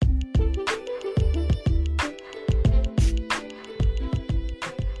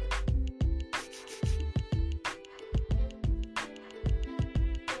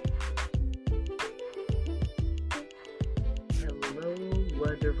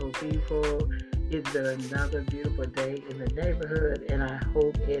beautiful people. It's another beautiful day in the neighborhood, and I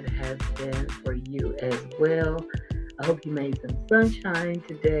hope it has been for you as well. I hope you made some sunshine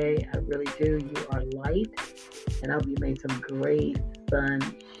today. I really do. You are light, and I hope you made some great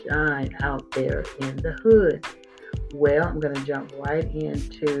sunshine out there in the hood. Well, I'm going to jump right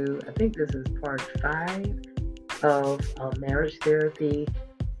into, I think this is part 5 of marriage therapy.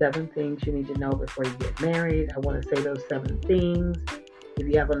 7 things you need to know before you get married. I want to say those 7 things. If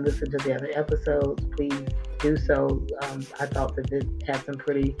you haven't listened to the other episodes, please do so. I thought that this had some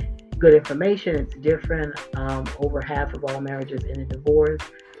pretty good information. It's different. Over half of all marriages end in divorce.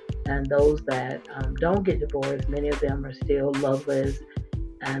 And those that don't get divorced, many of them are still loveless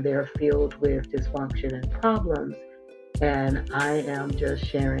and they're filled with dysfunction and problems. And I am just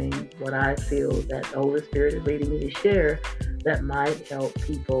sharing what I feel that the Holy Spirit is leading me to share that might help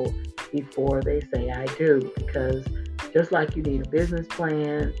people before they say I do. Because just like you need a business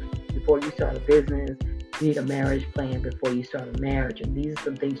plan before you start a business, you need a marriage plan before you start a marriage. And these are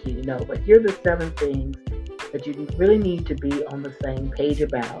some things you need to know. But here are the 7 things that you really need to be on the same page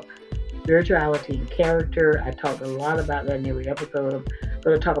about. Spirituality and character. I talked a lot about that in every episode. I'm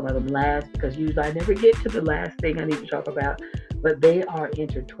going to talk about them last because usually I never get to the last thing I need to talk about. But they are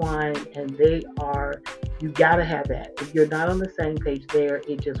intertwined and you got to have that. If you're not on the same page there,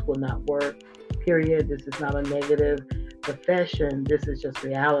 it just will not work. Period. This is not a negative profession. This is just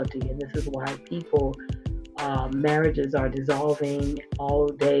reality. And this is why marriages are dissolving all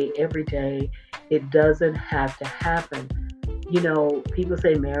day, every day. It doesn't have to happen. People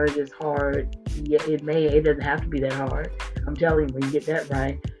say marriage is hard. Yeah, it doesn't have to be that hard. I'm telling you, when you get that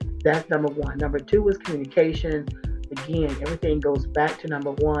right, that's number 1. Number 2 is communication. Again, everything goes back to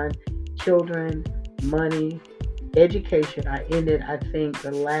number 1, children, money, education. I think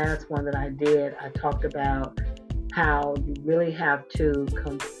the last one that I did, I talked about how you really have to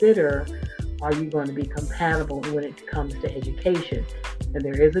consider, are you going to be compatible when it comes to education? And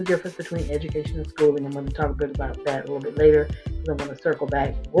there is a difference between education and schooling. I'm going to talk a bit about that a little bit later because I'm going to circle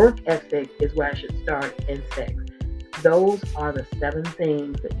back. Work ethic is where I should start, and sex. Those are the 7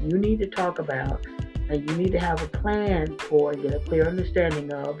 things that you need to talk about and you need to have a plan for and get a clear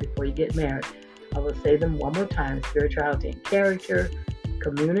understanding of before you get married. I will say them one more time. Spirituality and character,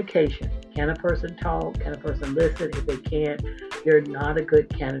 communication. Can a person talk? Can a person listen? If they can't, they're not a good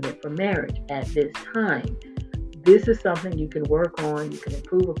candidate for marriage at this time. This is something you can work on, you can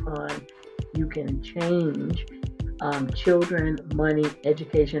improve upon, you can change. Children, money,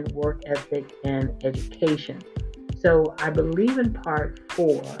 education, work ethic, and education. So I believe in part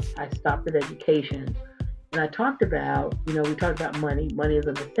 4, I stopped at education. And I talked about, we talked about money. Money is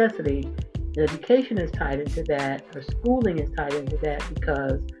a necessity. And education is tied into that, or schooling is tied into that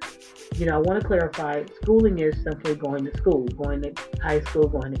because, I want to clarify, schooling is simply going to school, going to high school,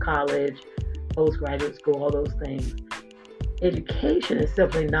 going to college, postgraduate school, all those things. Education is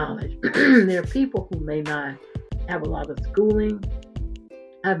simply knowledge. There are people who may not have a lot of schooling.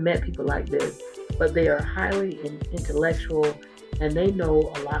 I've met people like this, but they are highly intellectual and they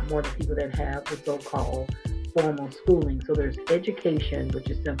know a lot more than people that have the so-called formal schooling. So there's education, which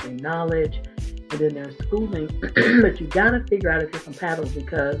is simply knowledge, and then there's schooling. But you got to figure out if you're compatible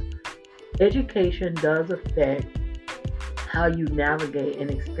because education does affect how you navigate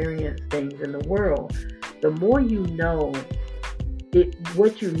and experience things in the world. The more you know,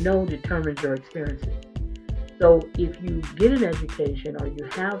 what you know determines your experiences. So if you get an education or you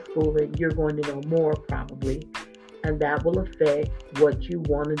have schooling, you're going to know more probably, and that will affect what you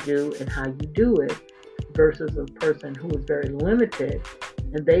want to do and how you do it versus a person who is very limited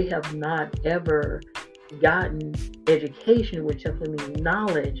and they have not ever gotten education, which simply means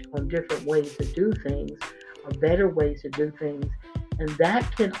knowledge on different ways to do things or better ways to do things. And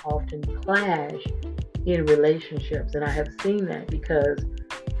that can often clash in relationships. And I have seen that because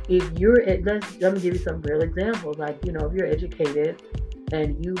if let me give you some real examples. Like, if you're educated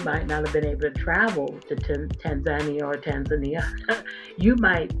and you might not have been able to travel to Tanzania, you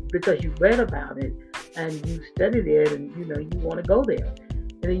might, because you read about it and you studied it and, you want to go there.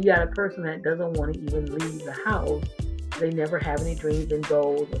 And then you got a person that doesn't want to even leave the house. They never have any dreams and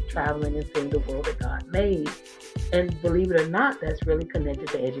goals of traveling and seeing the world that God made. And believe it or not, that's really connected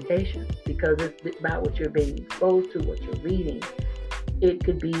to education because it's about what you're being exposed to, what you're reading. It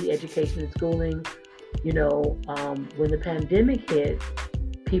could be education and schooling. When the pandemic hit,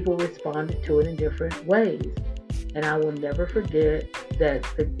 people responded to it in different ways. And I will never forget that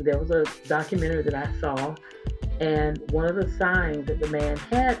there was a documentary that I saw, and one of the signs that the man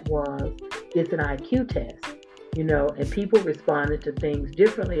had was, it's an IQ test, and people responded to things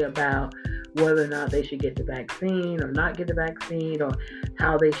differently about whether or not they should get the vaccine or not get the vaccine, or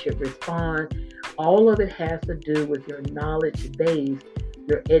how they should respond. All of it has to do with your knowledge base,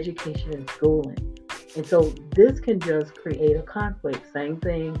 your education and schooling. And so this can just create a conflict. Same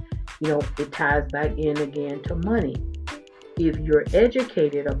thing, it ties back in again to money. If you're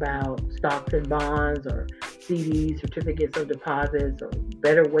educated about stocks and bonds or CDs, certificates of deposits, or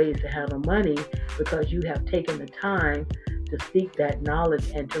better ways to handle money, because you have taken the time to seek that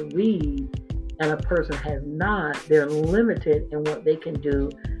knowledge and to read, and a person has not, they're limited in what they can do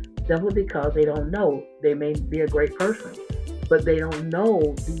simply because they don't know. They may be a great person, but they don't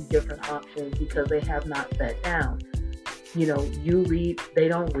know these different options because they have not sat down. You read, they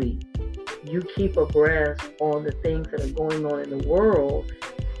don't read. You keep abreast on the things that are going on in the world,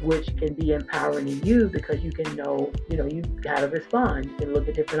 which can be empowering to you because you can know, you got to respond. You can look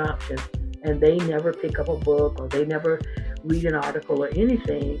at different options. And they never pick up a book, or they never read an article or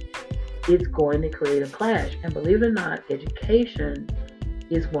anything. It's going to create a clash. And believe it or not, education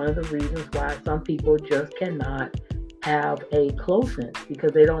is one of the reasons why some people just cannot have a closeness,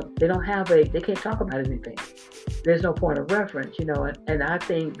 because they can't talk about anything. There's no point of reference, and I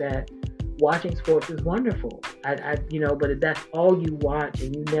think that watching sports is wonderful. But if that's all you watch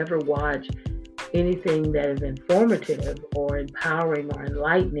and you never watch anything that is informative or empowering or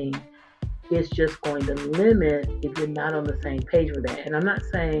enlightening, it's just going to limit if you're not on the same page with that. And I'm not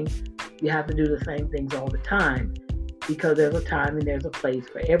saying you have to do the same things all the time, because there's a time and there's a place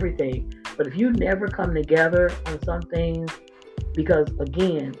for everything. But if you never come together on some things, because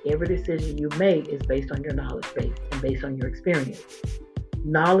again, every decision you make is based on your knowledge base and based on your experience.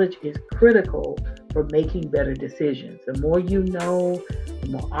 Knowledge is critical for making better decisions. The more you know, the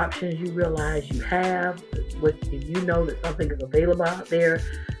more options you realize you have. If you know that something is available out there,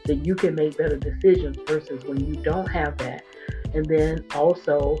 that you can make better decisions versus when you don't have that. And then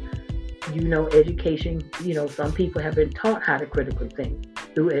also, education, some people have been taught how to critically think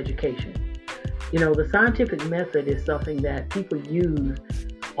through education. The scientific method is something that people use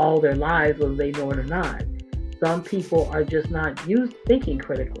all their lives, whether they know it or not. Some people are just not thinking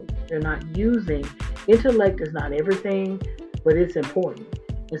critically. They're not using, intellect is not everything, but it's important.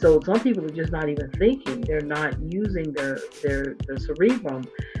 And so some people are just not even thinking. They're not using their cerebrum,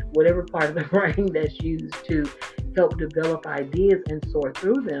 whatever part of the brain that's used to help develop ideas and sort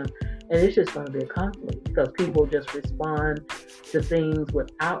through them. And it's just going to be a conflict because people just respond to things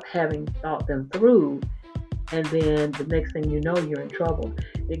without having thought them through. And then the next thing you know, you're in trouble.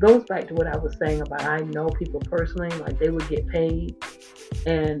 It goes back to what I was saying about, I know people personally, like they would get paid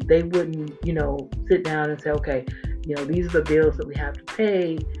and they wouldn't, sit down and say, okay, these are the bills that we have to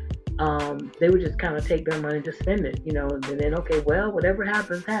pay. They would just kind of take their money to spend it, and then, okay, well, whatever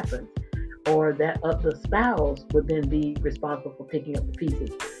happens, happens. Or that the spouse would then be responsible for picking up the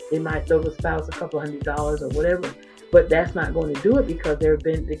pieces. They might throw the spouse a couple $100s or whatever, but that's not going to do it because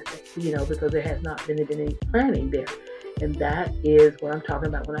because there has not been any planning there. And that is what I'm talking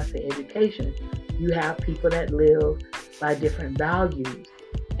about when I say education. You have people that live by different values.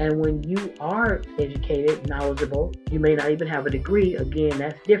 And when you are educated, knowledgeable, you may not even have a degree. Again,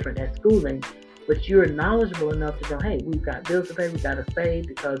 that's different. That's schooling. But you're knowledgeable enough to know, hey, we've got bills to pay, we've got to save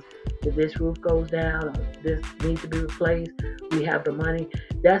because if this roof goes down or this needs to be replaced, we have the money.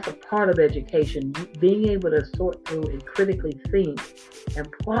 That's a part of education. Being able to sort through and critically think and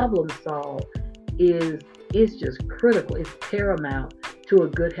problem solve is just critical. It's paramount to a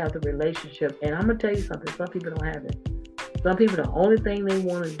good, healthy relationship. And I'm going to tell you something. Some people don't have it. Some people, the only thing they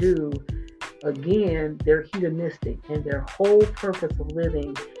want to do, again, they're hedonistic. And their whole purpose of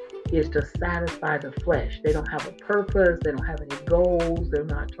living is to satisfy the flesh. They don't have a purpose. They don't have any goals. They're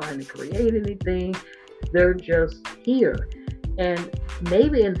not trying to create anything. They're just here. And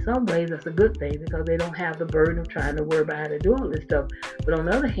maybe in some ways that's a good thing because they don't have the burden of trying to worry about how to do all this stuff. But on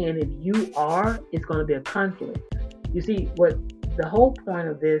the other hand, if you are, it's going to be a conflict. You see, what the whole point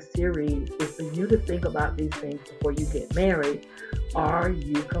of this series is for you to think about these things before you get married. Are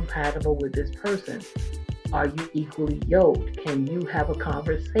you compatible with this person? Are you equally yoked? Can you have a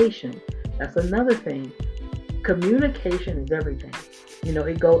conversation? That's another thing. Communication is everything.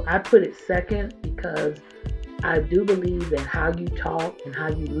 I put it second because I do believe that how you talk and how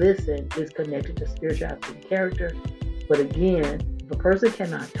you listen is connected to spirituality and character. But again, if a person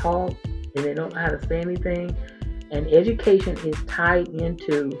cannot talk and they don't know how to say anything, and education is tied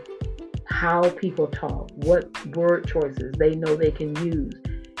into how people talk, what word choices they know they can use.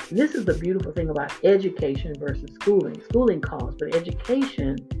 This is the beautiful thing about education versus schooling. Schooling costs, but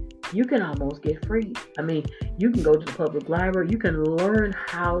education, you can almost get free. I mean, you can go to the public library. You can learn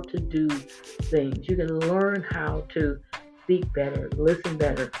how to do things. You can learn how to speak better, listen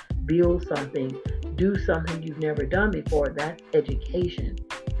better, build something, do something you've never done before. That's education.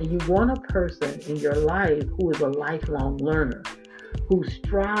 And you want a person in your life who is a lifelong learner, who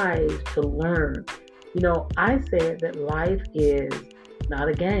strives to learn. I said that life is not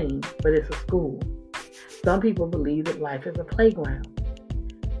a game, but it's a school. Some people believe that life is a playground.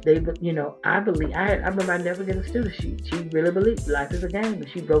 I believe, I remember I never get a student. She really believed life is a game, and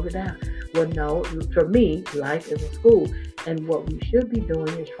she broke it down. Well, no, for me, life is a school. And what we should be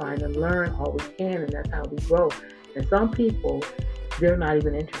doing is trying to learn all we can, and that's how we grow. And some people, they're not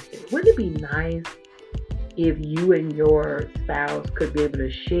even interested. Wouldn't it be nice if you and your spouse could be able to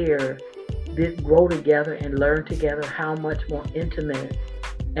share this, grow together and learn together, how much more intimate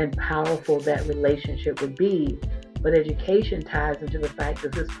and powerful that relationship would be? But education ties into the fact,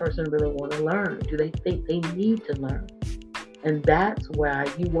 does this person really want to learn? Do they think they need to learn? And that's why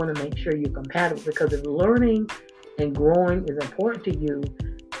you want to make sure you're compatible, because if learning and growing is important to you,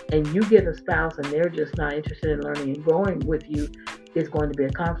 and you get a spouse and they're just not interested in learning and growing with you, it's going to be a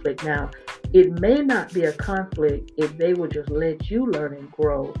conflict. Now, it may not be a conflict if they will just let you learn and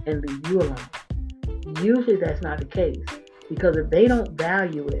grow and leave you alone. Usually that's not the case, because if they don't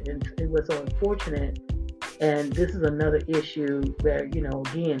value it, and what's so unfortunate, and this is another issue where, again,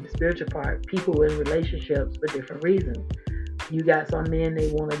 the spiritual part, people in relationships for different reasons. You got some men,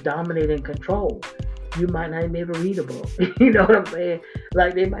 they want to dominate and control. You might not even be able to read a book. You know what I'm saying?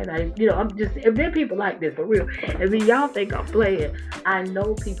 Like, they might not, if there are people like this, for real. I mean, y'all think I'm playing. I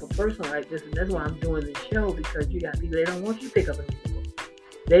know people personally like this, and that's why I'm doing this show, because you got people, they don't want you to pick up a book.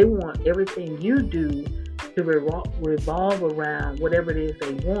 They want everything you do to revolve around whatever it is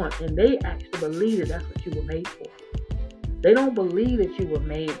they want, and they actually believe that that's what you were made for. They don't believe that you were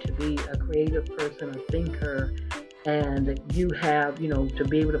made to be a creative person, a thinker, and that you have, to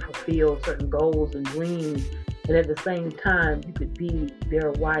be able to fulfill certain goals and dreams, and at the same time you could be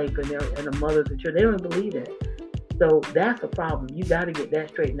their wife and a mother to children. They don't believe it. So that's a problem. You got to get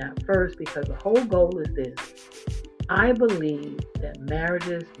that straightened out first, because the whole goal is this. I believe that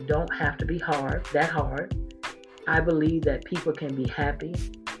marriages don't have to be that hard. I believe that people can be happy.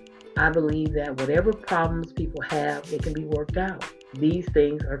 I believe that whatever problems people have, they can be worked out. These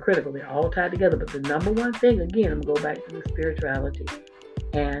things are critical. They're all tied together. But the number one thing, again, I'm going to go back to the spirituality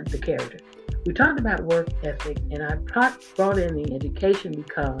and the character. We talked about work ethic, and I brought in the education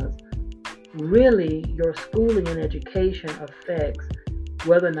because really your schooling and education affects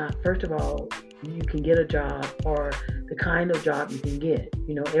whether or not, first of all, you can get a job or the kind of job you can get.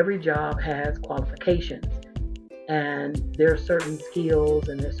 Every job has qualifications, and there are certain skills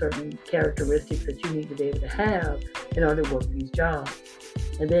and there's certain characteristics that you need to be able to have in order to work these jobs.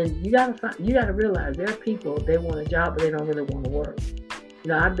 And then you gotta realize there are people, they want a job but they don't really want to work.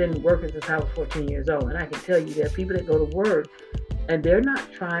 I've been working since I was 14 years old, and I can tell you there are people that go to work and they're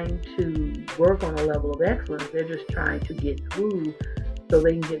not trying to work on a level of excellence. They're just trying to get through so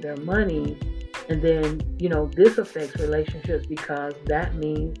they can get their money. And then, this affects relationships, because that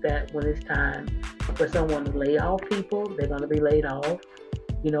means that when it's time for someone to lay off people, they're going to be laid off.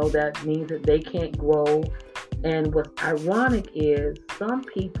 That means that they can't grow. And what's ironic is some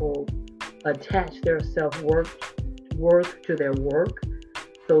people attach their self-worth to their work.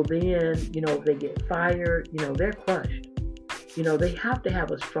 So then, if they get fired, they're crushed. They have to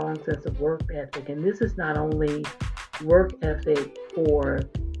have a strong sense of work ethic. And this is not only work ethic for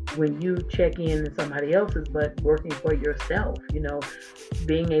when you check in somebody else's, but working for yourself,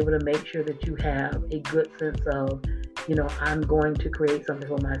 being able to make sure that you have a good sense of, I'm going to create something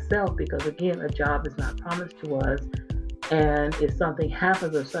for myself, because again, a job is not promised to us. And if something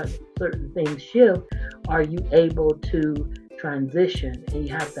happens or certain things shift, are you able to transition? And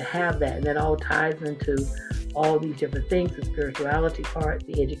you have to have that. And that all ties into all these different things, the spirituality part,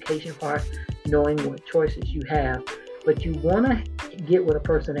 the education part, knowing what choices you have. But you want to get with a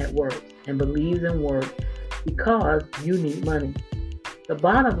person that works and believes in work, because you need money. The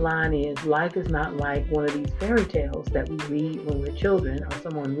bottom line is, life is not like one of these fairy tales that we read when we're children or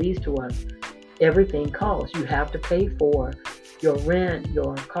someone reads to us. Everything costs. You have to pay for your rent,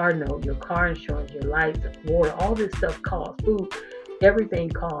 your car note, your car insurance, your lights, water, all this stuff costs. Food, everything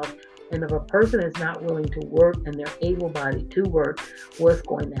costs. And if a person is not willing to work and they're able-bodied to work, what's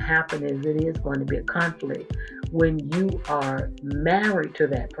going to happen is it is going to be a conflict. When you are married to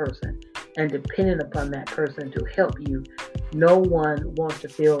that person and dependent upon that person to help you, no one wants to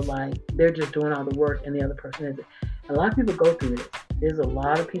feel like they're just doing all the work and the other person isn't. A lot of people go through this. There's a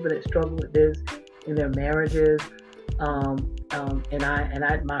lot of people that struggle with this in their marriages.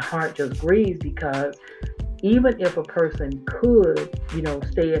 My heart just grieves, because even if a person could,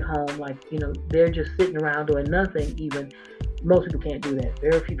 stay at home, like, they're just sitting around doing nothing even, Most people can't do that.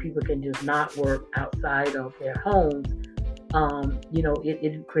 Very few people can just not work outside of their homes.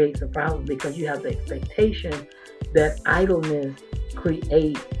 It creates a problem because you have the expectation that idleness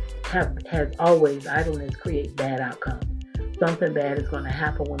creates bad outcomes. Something bad is going to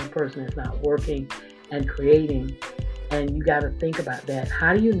happen when a person is not working and creating, and you got to think about that.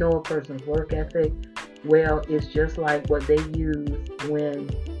 How do you know a person's work ethic? Well, it's just like what they use when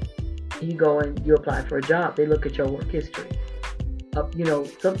you go and you apply for a job. They look at your work history.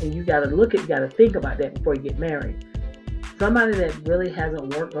 Something you got to look at, you got to think about that before you get married. Somebody that really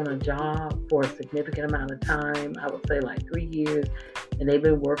hasn't worked on a job for a significant amount of time, I would say like 3 years, and they've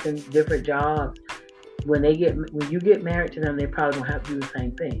been working different jobs, when you get married to them, they probably don't have to do the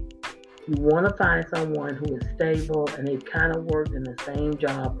same thing. You want to find someone who is stable and they've kind of worked in the same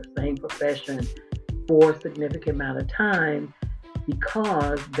job or same profession for a significant amount of time,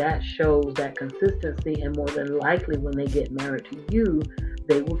 because that shows that consistency, and more than likely when they get married to you,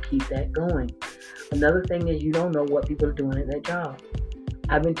 they will keep that going. Another thing is, you don't know what people are doing at their job.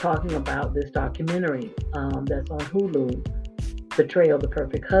 I've been talking about this documentary that's on Hulu, Betrayal: The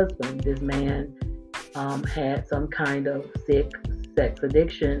Perfect Husband. This man had some kind of sick sex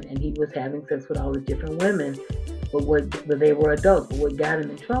addiction, and he was having sex with all these different women, but they were adults. But what got him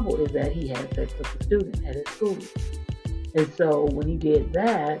in trouble is that he had sex with a student at his school. And so when he did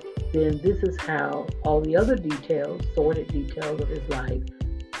that, then this is how all the other sordid details of his life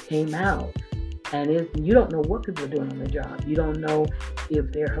came out. And you don't know what people are doing on the job. You don't know if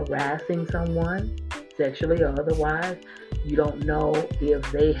they're harassing someone sexually or otherwise. You don't know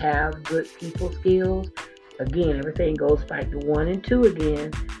if they have good people skills. Again, everything goes back to 1 and 2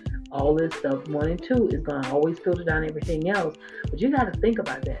 again. All this stuff, 1 and 2, is going to always filter down everything else. But you got to think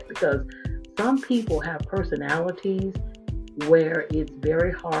about that, because some people have personalities where it's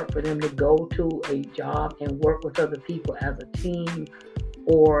very hard for them to go to a job and work with other people as a team,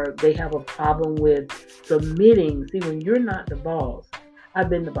 or they have a problem with submitting. See, when you're not the boss, I've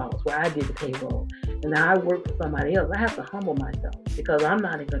been the boss where I did the payroll, and now I work for somebody else. I have to humble myself because I'm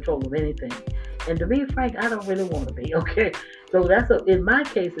not in control of anything. And to be frank, I don't really want to be, okay? So in my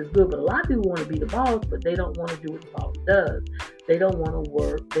case, it's good, but a lot of people want to be the boss, but they don't want to do what the boss does. They don't want to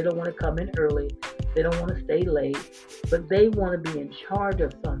work. They don't want to come in early. They don't want to stay late, but they want to be in charge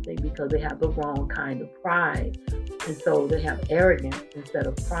of something because they have the wrong kind of pride. And so they have arrogance instead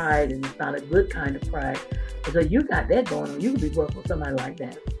of pride, and it's not a good kind of pride. And so you got that going on. You could be working with somebody like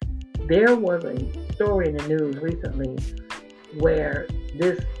that. There was a story in the news recently where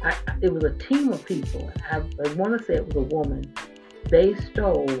it was a team of people. I want to say it was a woman. They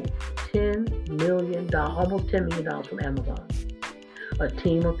stole $10 million, almost $10 million from Amazon. A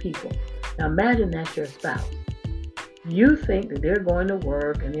team of people. Now imagine that's your spouse. You think that they're going to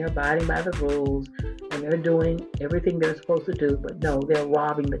work and they're abiding by the rules and they're doing everything they're supposed to do, but no, they're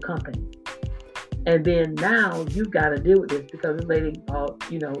robbing the company. And then now you got to deal with this because this lady bought,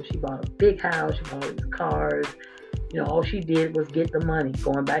 she bought a big house, she bought these cars. All she did was get the money.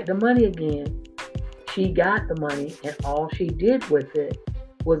 Going back to money again, she got the money, and all she did with it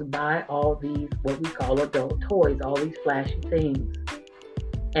was buy all these, what we call adult toys, all these flashy things.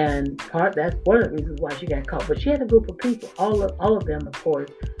 And that's one of the reasons why she got caught. But she had a group of people. All of them, of course,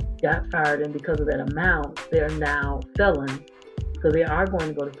 got fired, and because of that amount, they're now felons. So they are going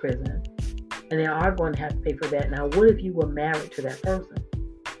to go to prison, and they are going to have to pay for that. Now, what if you were married to that person?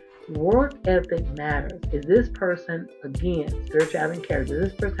 Work ethic matters. Is this person, again, spirituality and character,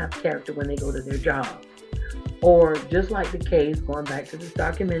 does this person have character when they go to their job? Or just like the case, going back to this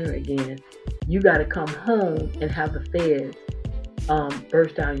documentary again, you got to come home and have the feds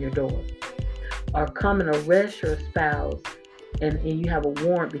burst down your door, or come and arrest your spouse, and you have a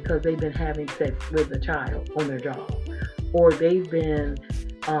warrant because they've been having sex with a child on their job, or they've been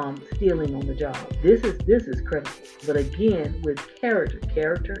stealing on the job. This is critical. But again, with character,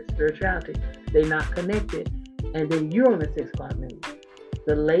 spirituality, they're not connected. And then you're on the 6 o'clock news.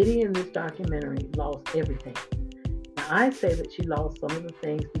 The lady in this documentary lost everything. Now, I say that she lost some of the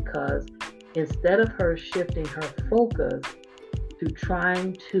things because instead of her shifting her focus to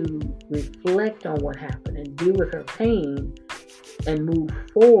trying to reflect on what happened and deal with her pain and move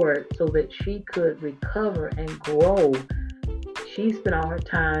forward so that she could recover and grow, she spent all her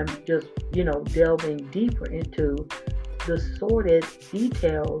time just, delving deeper into the sordid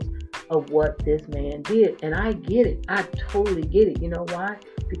details of what this man did. And I get it. I totally get it. You know why?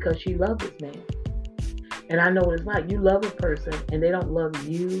 Because she loved this man. And I know what it's like. You love a person and they don't love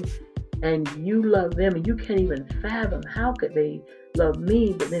you, and you love them, and you can't even fathom how could they love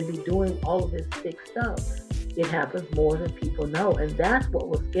me but then be doing all of this sick stuff. It happens more than people know. And that's what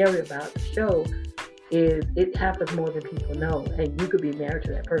was scary about the show. is it happens more than people know, and you could be married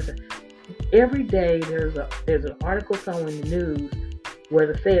to that person. Every day there's an article somewhere in the news where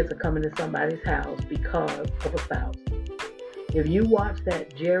the feds are coming to somebody's house because of a spouse. If you watch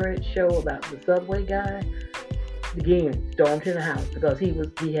that Jared show about the subway guy, again, stormed in the house because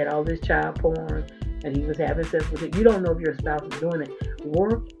he had all this child porn and he was having sex with it. You don't know if your spouse is doing it.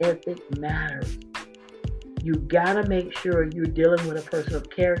 Work ethic matters. You gotta make sure you're dealing with a person of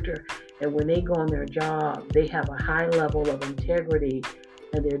character, and when they go on their job, they have a high level of integrity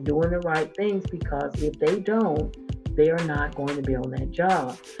and they're doing the right things, because if they don't, they are not going to be on that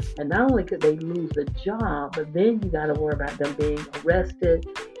job. And not only could they lose the job, but then you got to worry about them being arrested,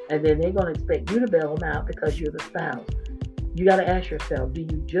 and then they're going to expect you to bail them out because you're the spouse. You got to ask yourself, do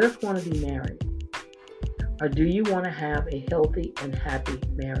you just want to be married, or do you want to have a healthy and happy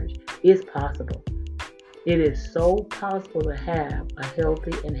marriage? It's possible. It is so possible to have a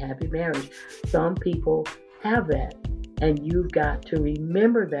healthy and happy marriage. Some people have that, and you've got to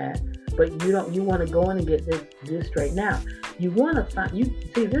remember that. But you want to go in and get this straight. Now, you want to find,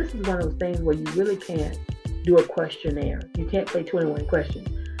 see, this is one of those things where you really can't do a questionnaire. You can't play 21 questions.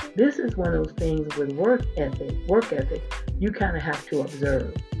 This is one of those things with work ethic, you kind of have to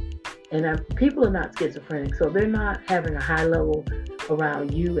observe. And people are not schizophrenic, so they're not having a high level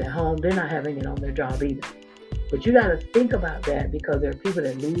around you at home. They're not having it on their job either. But you got to think about that, because there are people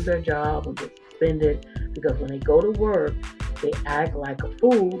that lose their job or get suspended because when they go to work, they act like a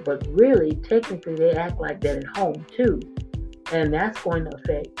fool, but really, technically, they act like that at home too. And that's going to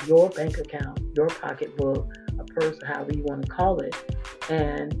affect your bank account, your pocketbook, a purse, however you want to call it.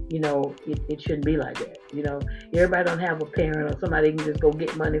 And, it shouldn't be like that. Everybody don't have a parent or somebody can just go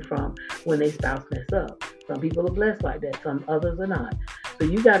get money from when they spouse mess up. Some people are blessed like that. Some others are not. So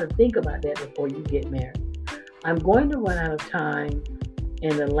you got to think about that before you get married. I'm going to run out of time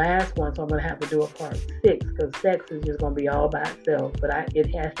in the last one, so I'm going to have to do a part 6, because sex is just going to be all by itself. But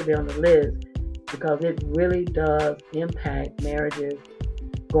it has to be on the list, because it really does impact marriages.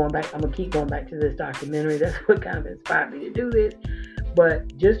 I'm going to keep going back to this documentary. That's what kind of inspired me to do this.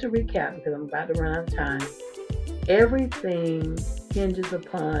 But just to recap, because I'm about to run out of time, everything hinges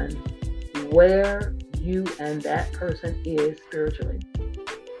upon where you and that person is spiritually,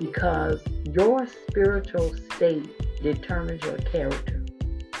 because your spiritual state determines your character.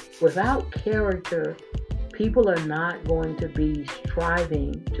 Without character, people are not going to be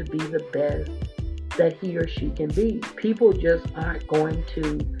striving to be the best that he or she can be. People just aren't going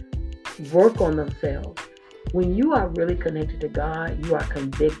to work on themselves. When you are really connected to God, you are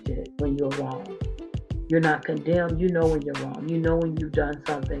convicted when you're wrong. You're not condemned. You know when you're wrong. You know when you've done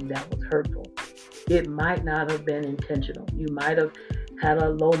something that was hurtful. It might not have been intentional. You might have had a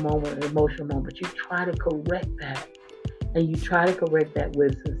low moment, an emotional moment, but you try to correct that. And you try to correct that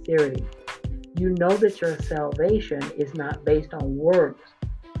with sincerity. You know that your salvation is not based on works,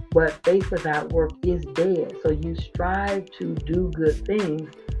 but faith without work is dead. So you strive to do good things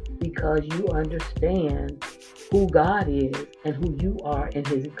because you understand who God is and who you are in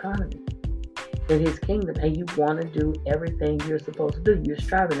his economy, in his kingdom. And you want to do everything you're supposed to do. You're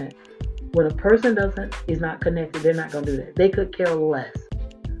striving it. When a person is not connected, they're not going to do that. They could care less.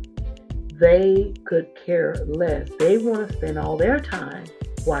 They could care less. They want to spend all their time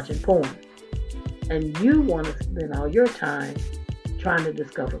watching porn. And you want to spend all your time trying to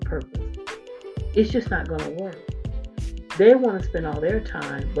discover purpose. It's just not going to work. They want to spend all their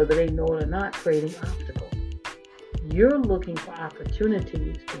time, whether they know it or not, creating obstacles. You're looking for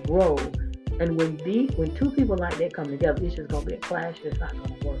opportunities to grow. And when two people like that come together, it's just going to be a clash. It's not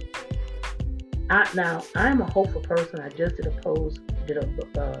going to work. Now, I'm a hopeful person. I just did a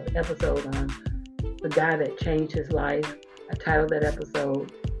episode on the guy that changed his life. I titled that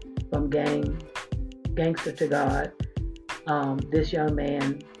episode From Gangster to God. This young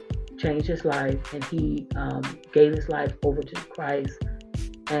man changed his life, and he gave his life over to Christ,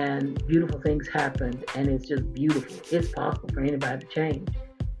 and beautiful things happened, and it's just beautiful. It's possible for anybody to change.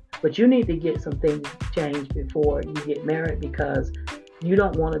 But you need to get some things changed before you get married, because you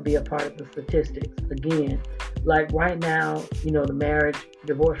don't want to be a part of the statistics. Again, like right now, the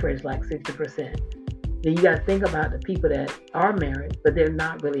divorce rate is like 60%. Then you got to think about the people that are married, but they're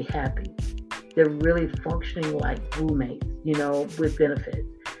not really happy. They're really functioning like roommates, with benefits.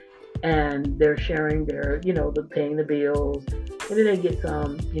 And they're sharing their, the paying the bills. And then they get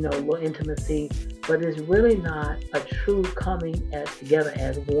some, little intimacy. But it's really not a true coming together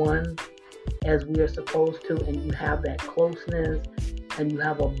as one, as we are supposed to. And you have that closeness, and you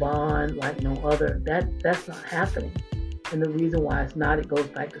have a bond like no other. That's not happening. And the reason why it's not, it goes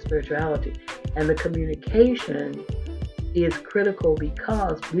back to spirituality. And the communication is critical,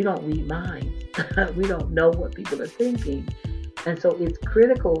 because we don't read minds. We don't know what people are thinking. And so it's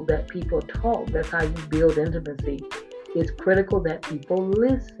critical that people talk. That's how you build intimacy. It's critical that people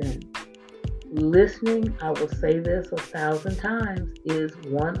listen. Listening, I will say this 1,000 times, is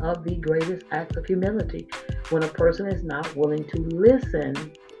one of the greatest acts of humility. When a person is not willing to listen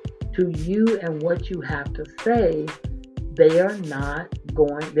to you and what you have to say, they're not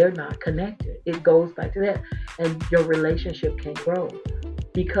connected. It goes back to that. And your relationship can't grow,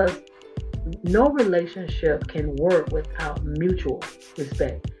 because no relationship can work without mutual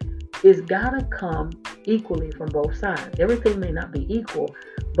respect. It's got to come equally from both sides. Everything may not be equal,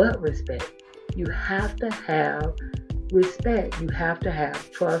 but respect. You have to have respect. You have to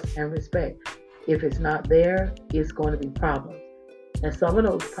have trust and respect. If it's not there, it's going to be problems. And some of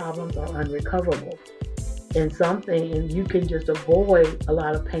those problems are unrecoverable. And you can just avoid a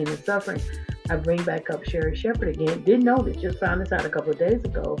lot of pain and suffering. I bring back up Sherri Shepherd again. Didn't know this, just found this out a couple of days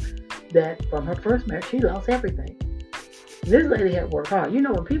ago, that from her first marriage, she lost everything. This lady had worked hard. You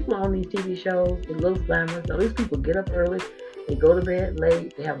know, when people are on these TV shows, it looks glamorous. Now, these people get up early, they go to bed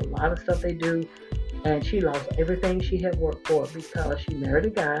late, they have a lot of stuff they do, and she lost everything she had worked for because she married a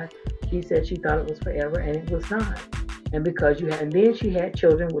guy. She said she thought it was forever, and it was not. And then she had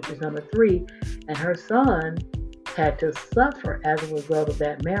children, which is number 3, and her son had to suffer as a result of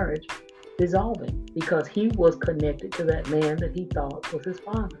that marriage dissolving because he was connected to that man that he thought was his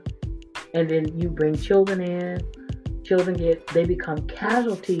father. And then you bring children in, they become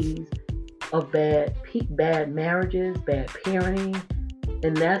casualties of bad marriages, bad parenting,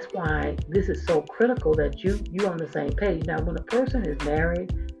 and that's why this is so critical that you're on the same page. Now, when a person is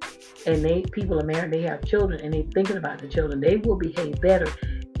married and people are married, they have children, and they're thinking about the children, they will behave better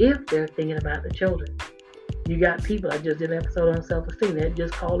if they're thinking about the children. You got people, I just did an episode on self-esteem, that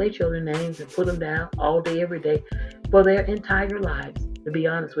just call their children names and put them down all day, every day for their entire lives, to be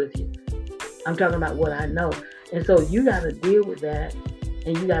honest with you. I'm talking about what I know. And so you got to deal with that,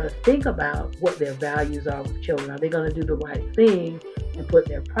 and you got to think about what their values are with children. Are they going to do the right thing and put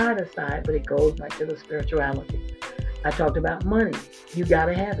their pride aside? But it goes back to the spirituality. I talked about money. You got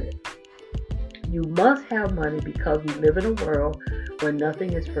to have it. You must have money because we live in a world where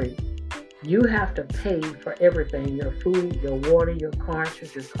nothing is free. You have to pay for everything, your food, your water, your car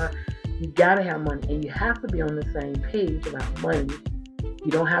insurance, your car. You got to have money, and you have to be on the same page about money. You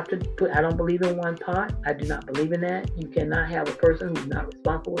don't have to I don't believe in one pot. I do not believe in that. You cannot have a person who's not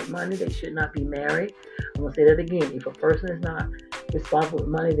responsible with money. They should not be married. I'm going to say that again. If a person is not responsible with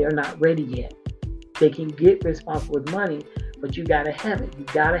money, they're not ready yet. They can get responsible with money, but you got to have it. You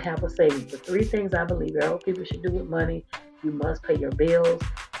got to have a savings. The 3 things I believe all people should do with money: you must pay your bills.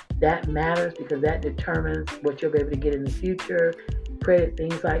 That matters because that determines what you'll be able to get in the future. Credit,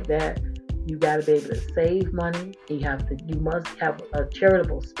 things like that. You got to be able to save money. You must have a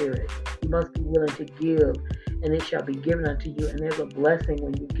charitable spirit. You must be willing to give, and it shall be given unto you. And there's a blessing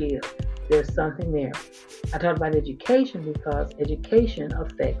when you give. There's something there. I talked about education because education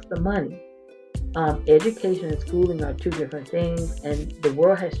affects the money. Education and schooling are 2 different things, and the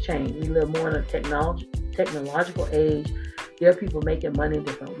world has changed. We live more in a technological age. There are people making money in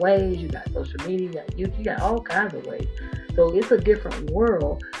different ways. You got social media, you got YouTube, you got all kinds of ways. So it's a different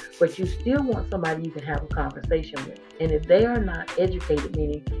world, but you still want somebody you can have a conversation with. And if they are not educated,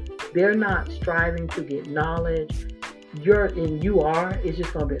 meaning they're not striving to get knowledge, it's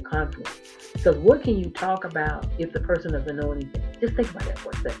just going to be a conflict. Because what can you talk about if the person doesn't know anything? Just think about that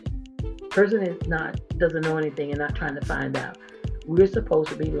for a second. Person doesn't know anything and not trying to find out. We're supposed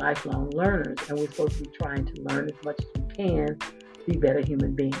to be lifelong learners, and we're supposed to be trying to learn as much as we can to be better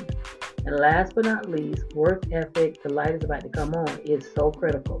human beings. And last but not least, work ethic, the light is about to come on, is so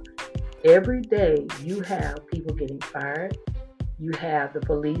critical. Every day you have people getting fired. You have the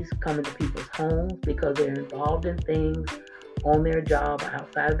police coming to people's homes because they're involved in things on their job,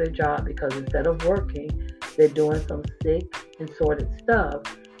 outside of their job, because instead of working, they're doing some sick and sordid stuff.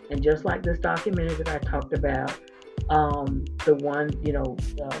 And just like this documentary that I talked about, the one,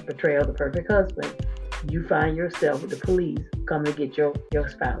 Betrayal of the Perfect Husband, you find yourself with the police coming to get your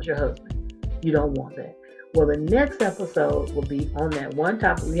spouse, your husband. You don't want that. Well, the next episode will be on that one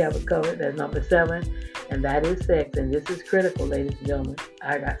topic we haven't covered. That's number 7, and that is sex. And this is critical, ladies and gentlemen.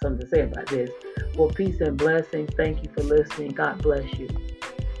 I got something to say about this. Well, peace and blessings. Thank you for listening. God bless you.